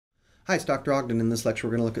Hi, it's Dr. Ogden. In this lecture,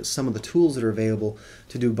 we're going to look at some of the tools that are available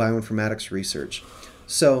to do bioinformatics research.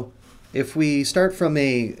 So if we start from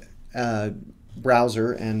a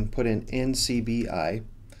browser and put in Ncbi,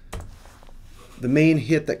 the main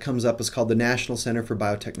hit that comes up is called the National Center for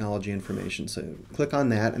Biotechnology Information. So click on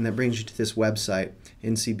that, and that brings you to this website,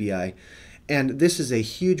 Ncbi. And this is a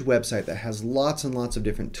huge website that has lots and lots of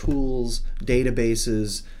different tools,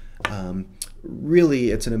 databases.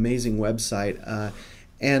 Really, it's an amazing website.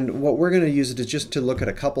 And what we're going to use it is just to look at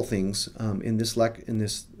a couple things in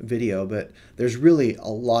this video, but there's really a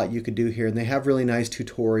lot you could do here, and they have really nice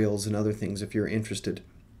tutorials and other things if you're interested.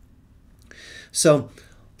 So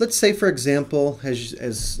let's say, for example,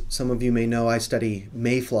 as some of you may know, I study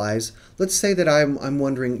mayflies. Let's say that I'm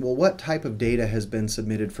wondering, well, what type of data has been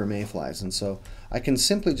submitted for mayflies? And so I can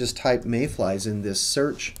simply just type mayflies in this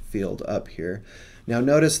search field up here. Now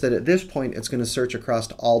notice that at this point it's going to search across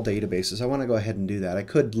all databases. I want to go ahead and do that. I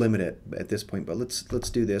could limit it at this point, but let's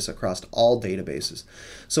do this across all databases.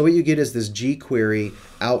 So what you get is this gQuery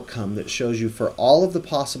outcome that shows you for all of the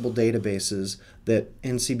possible databases that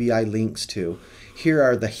Ncbi links to. Here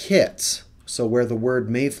are the hits, so where the word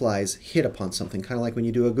mayflies hit upon something, kind of like when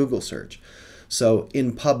you do a Google search. So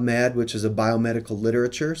in PubMed, which is a biomedical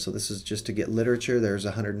literature, so this is just to get literature, there's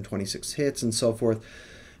 126 hits and so forth.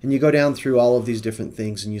 And you go down through all of these different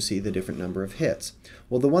things and you see the different number of hits.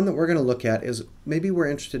 Well, the one that we're going to look at is maybe we're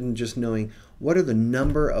interested in just knowing what are the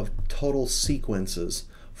number of total sequences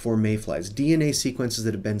for mayflies, DNA sequences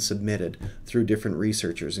that have been submitted through different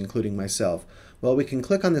researchers, including myself. Well, we can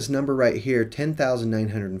click on this number right here,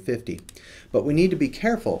 10,950. But we need to be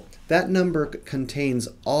careful. That number contains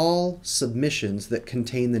all submissions that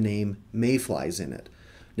contain the name mayflies in it.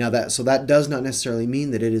 Now that does not necessarily mean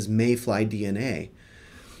that it is mayfly DNA.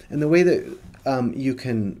 And the way that you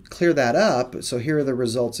can clear that up, so here are the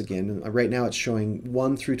results again. Right now it's showing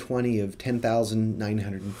 1 through 20 of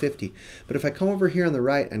 10,950. But if I come over here on the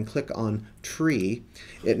right and click on tree,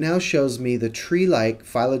 it now shows me the tree-like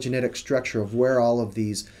phylogenetic structure of where all of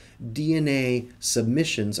these DNA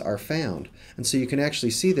submissions are found. And so you can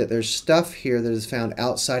actually see that there's stuff here that is found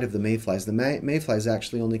outside of the mayflies. The mayflies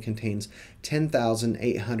actually only contains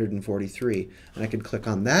 10,843. And I could click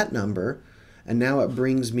on that number, and now it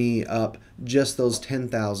brings me up just those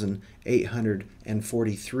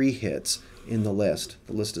 10,843 hits in the list.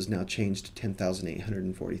 The list is now changed to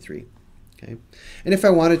 10,843. Okay. And if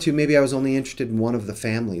I wanted to, maybe I was only interested in one of the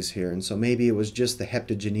families here, and so maybe it was just the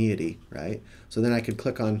heptogeneity, right? So then I could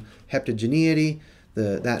click on heptogeneity,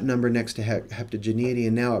 that number next to heptogeneity,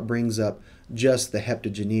 and now it brings up just the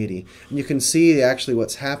heptogeneity. And you can see actually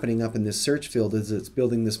what's happening up in this search field is it's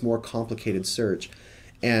building this more complicated search.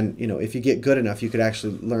 And if you get good enough, you could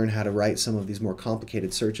actually learn how to write some of these more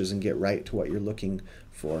complicated searches and get right to what you're looking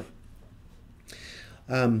for.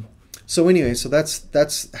 So anyway, so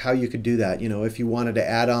that's how you could do that. If you wanted to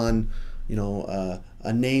add on,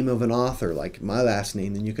 a name of an author, like my last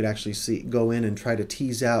name, then you could actually go in and try to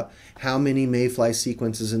tease out how many mayfly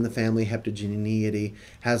sequences in the family heptogeneity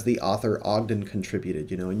has the author Ogden contributed,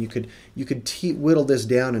 and you could whittle this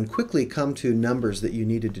down and quickly come to numbers that you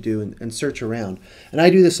needed to do and search around. And I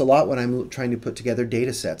do this a lot when I'm trying to put together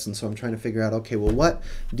data sets, and so I'm trying to figure out, okay, well, what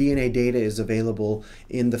DNA data is available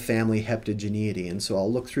in the family heptogeneity? And so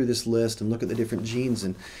I'll look through this list and look at the different genes,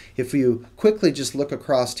 and if you quickly just look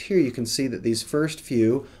across here, you can see that these first few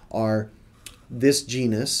are this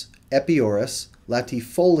genus, Epiorus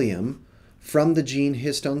latifolium, from the gene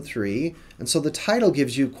histone 3. And so the title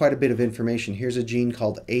gives you quite a bit of information. Here's a gene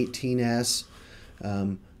called 18S.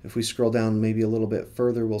 If we scroll down maybe a little bit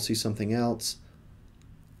further, we'll see something else.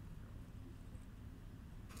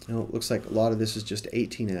 It looks like a lot of this is just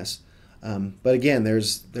 18S. But again,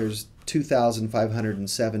 there's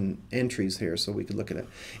 2,507 entries here, so we could look at it.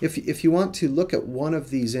 If you want to look at one of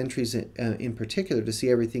these entries in particular to see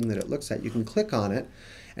everything that it looks at, you can click on it,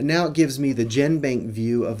 and now it gives me the GenBank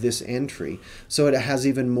view of this entry. So it has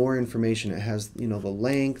even more information. It has the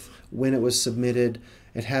length, when it was submitted.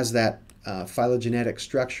 It has that phylogenetic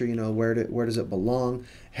structure, where does it belong. It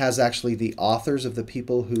has actually the authors of the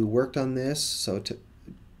people who worked on this, so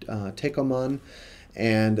Tekomon,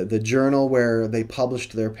 and the journal where they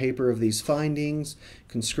published their paper of these findings. You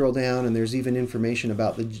can scroll down, and there's even information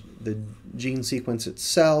about the gene sequence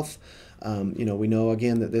itself. We know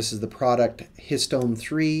again that this is the product histone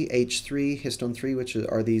 3, H3, histone 3, which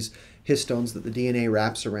are these histones that the DNA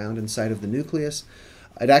wraps around inside of the nucleus.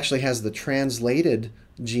 It actually has the translated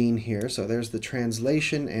gene here, so there's the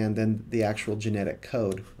translation and then the actual genetic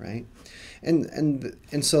code, right? And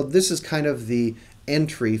so this is kind of the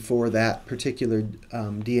entry for that particular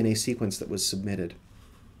DNA sequence that was submitted.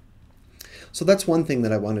 So that's one thing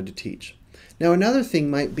that I wanted to teach. Now another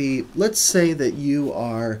thing might be, let's say that you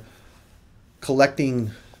are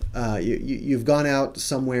collecting, you've gone out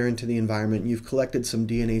somewhere into the environment, you've collected some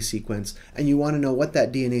DNA sequence, and you want to know what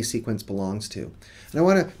that DNA sequence belongs to.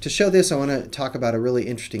 And to show this, I want to talk about a really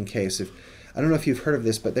interesting case. I don't know if you've heard of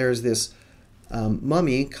this, but there's this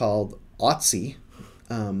mummy called Otzi,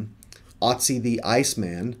 Otzi the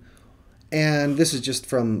Iceman, and this is just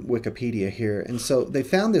from Wikipedia here. And so they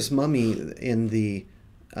found this mummy in the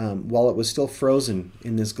while it was still frozen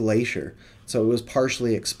in this glacier. So it was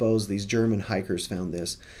partially exposed. These German hikers found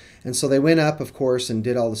this. And so they went up, of course, and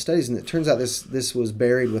did all the studies. And it turns out this was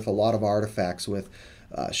buried with a lot of artifacts, with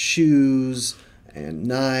shoes and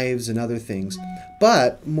knives and other things.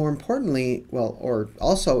 But more importantly, well, or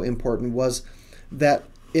also important, was that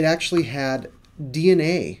it actually had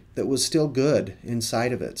DNA that was still good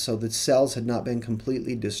inside of it. So the cells had not been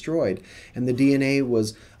completely destroyed, and the DNA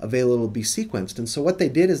was available to be sequenced. And so what they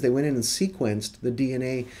did is they went in and sequenced the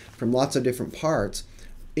DNA from lots of different parts,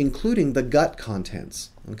 including the gut contents.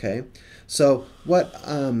 Okay, so what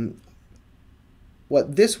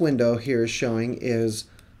this window here is showing is,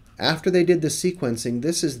 after they did the sequencing,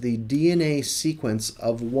 this is the DNA sequence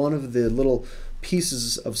of one of the little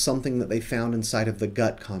pieces of something that they found inside of the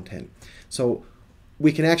gut content. So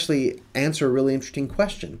we can actually answer a really interesting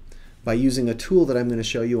question by using a tool that I'm going to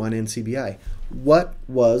show you on Ncbi. What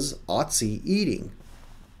was Otzi eating?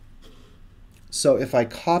 So if I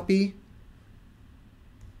copy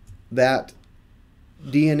that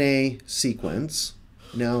DNA sequence,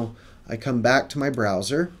 now I come back to my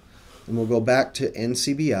browser, and we'll go back to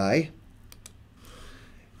Ncbi,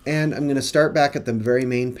 and I'm going to start back at the very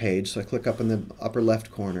main page. So I click up in the upper left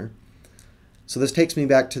corner. So this takes me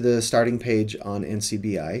back to the starting page on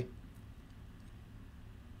Ncbi.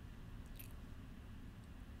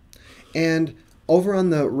 And over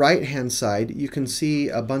on the right-hand side, you can see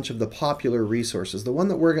a bunch of the popular resources.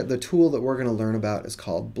 The tool that we're going to learn about is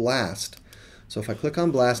called BLAST. So if I click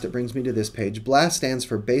on BLAST, it brings me to this page. BLAST stands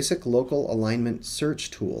for Basic Local Alignment Search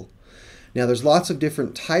Tool. Now there's lots of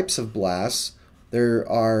different types of BLASTs. There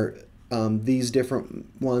are these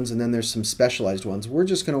different ones, and then there's some specialized ones. We're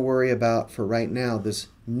just going to worry about, for right now, this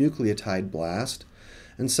nucleotide BLAST.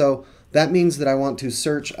 And so that means that I want to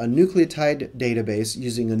search a nucleotide database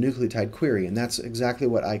using a nucleotide query, and that's exactly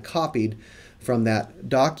what I copied from that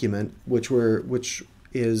document, which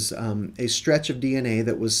is a stretch of DNA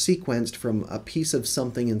that was sequenced from a piece of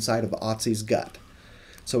something inside of Otzi's gut.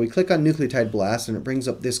 So we click on nucleotide BLAST, and it brings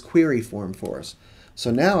up this query form for us. So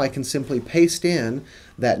now I can simply paste in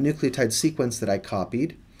that nucleotide sequence that I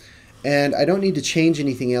copied, and I don't need to change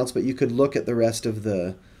anything else, but you could look at the rest of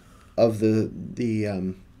the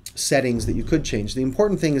settings that you could change. The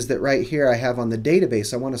important thing is that right here I have on the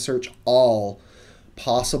database, I want to search all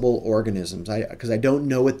possible organisms, because I don't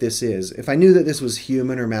know what this is. If I knew that this was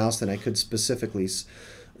human or mouse, then I could specifically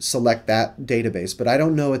select that database, but I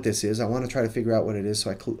don't know what this is. I want to try to figure out what it is, so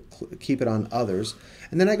I keep it on others,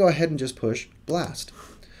 and then I go ahead and just push BLAST.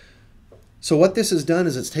 So what this has done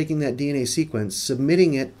is it's taking that DNA sequence,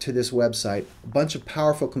 submitting it to this website. A bunch of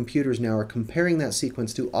powerful computers now are comparing that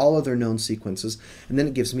sequence to all other known sequences, and then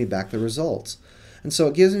it gives me back the results. And so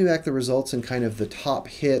it gives me back the results in kind of the top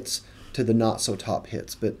hits to the not so top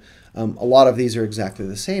hits, but a lot of these are exactly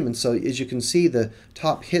the same. And so as you can see, the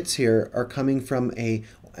top hits here are coming from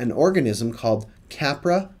an organism called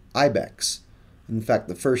Capra ibex. In fact,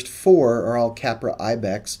 the first four are all Capra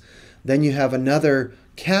ibex. Then you have another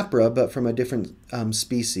Capra, but from a different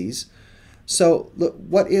species. So look,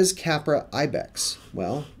 what is Capra ibex?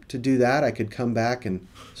 Well, to do that, I could come back and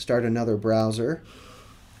start another browser,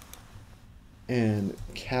 and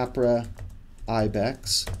Capra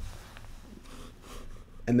ibex,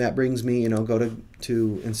 and that brings me, go to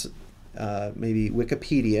maybe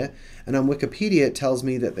Wikipedia, and on Wikipedia it tells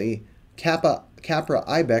me that the Capra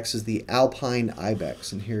ibex is the alpine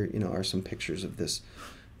ibex, and here are some pictures of this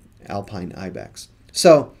alpine ibex.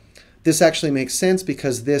 So this actually makes sense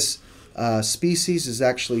because this species is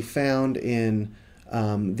actually found in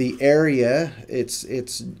the area. It's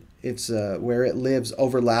where it lives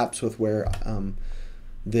overlaps with where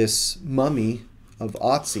this mummy of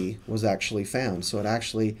Otzi was actually found, so it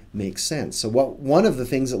actually makes sense. So one of the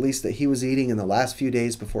things, at least, that he was eating in the last few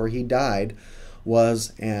days before he died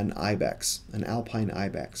was an ibex, an alpine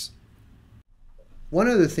ibex. One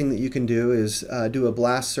other thing that you can do is do a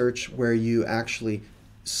BLAST search where you actually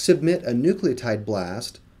submit a nucleotide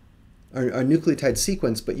BLAST, or a nucleotide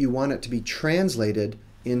sequence, but you want it to be translated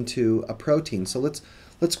into a protein. So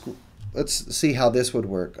let's see how this would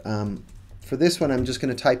work. For this one, I'm just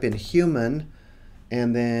going to type in human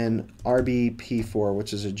and then RBP4,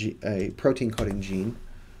 which is a protein coding gene.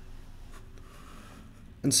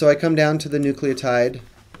 And so I come down to the nucleotide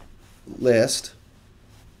list.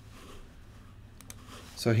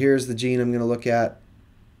 So here's the gene I'm going to look at.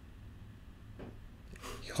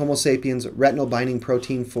 Homo sapiens retinal binding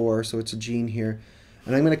protein 4, so it's a gene here.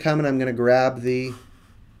 And I'm going to come and I'm going to grab the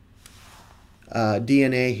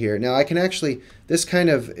DNA here. Now I can actually, this kind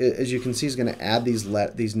of, as you can see, is going to add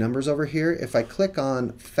these numbers over here. If I click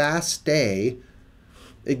on FASTA,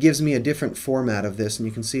 it gives me a different format of this, and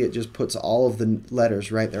you can see it just puts all of the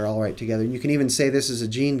letters right there, all right together. And you can even say this is a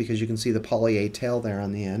gene because you can see the poly A tail there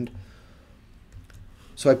on the end.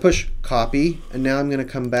 So I push copy, and now I'm going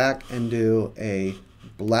to come back and do a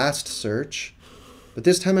BLAST search. But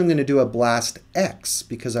this time I'm going to do a BLASTX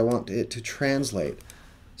because I want it to translate.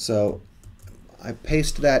 So I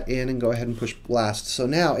paste that in and go ahead and push BLAST. So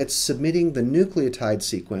now it's submitting the nucleotide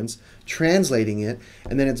sequence, translating it,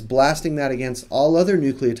 and then it's blasting that against all other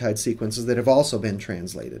nucleotide sequences that have also been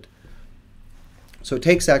translated. So it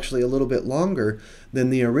takes actually a little bit longer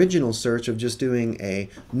than the original search of just doing a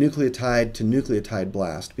nucleotide to nucleotide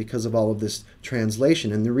blast because of all of this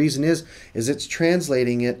translation. And the reason is it's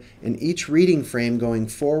translating it in each reading frame going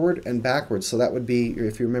forward and backwards. So that would be,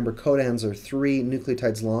 if you remember, codons are 3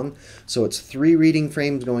 nucleotides long. So it's 3 reading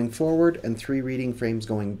frames going forward and 3 reading frames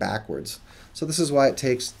going backwards. So this is why it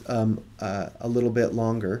takes a little bit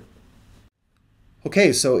longer.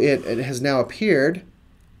 Okay, so it has now appeared,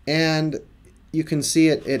 and you can see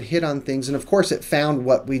it hit on things, and of course it found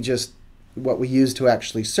what we used to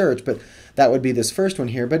actually search, but that would be this first one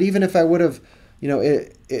here. But even if I would have,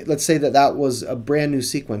 let's say that was a brand new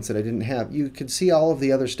sequence that I didn't have, you could see all of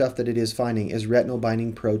the other stuff that it is finding is retinal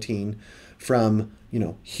binding protein from,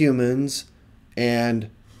 humans and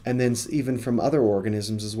then even from other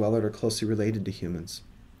organisms as well that are closely related to humans.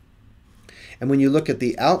 And when you look at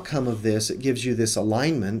the outcome of this, it gives you this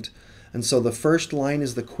alignment. And so the first line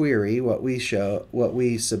is the query, what we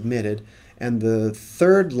submitted, and the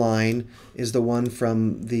third line is the one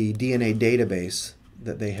from the DNA database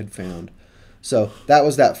that they had found. So that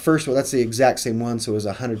was that first one. That's the exact same one, so it was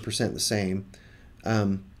 100% the same.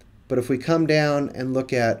 But if we come down and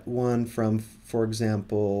look at one from, for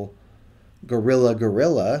example,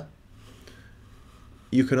 gorilla,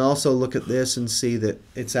 you can also look at this and see that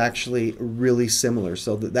it's actually really similar.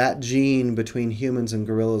 So that gene between humans and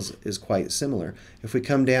gorillas is quite similar. If we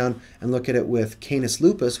come down and look at it with Canis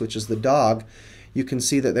lupus, which is the dog, you can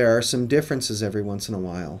see that there are some differences every once in a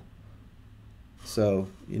while. So,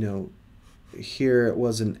 here it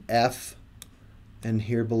was an F, and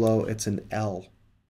here below it's an L.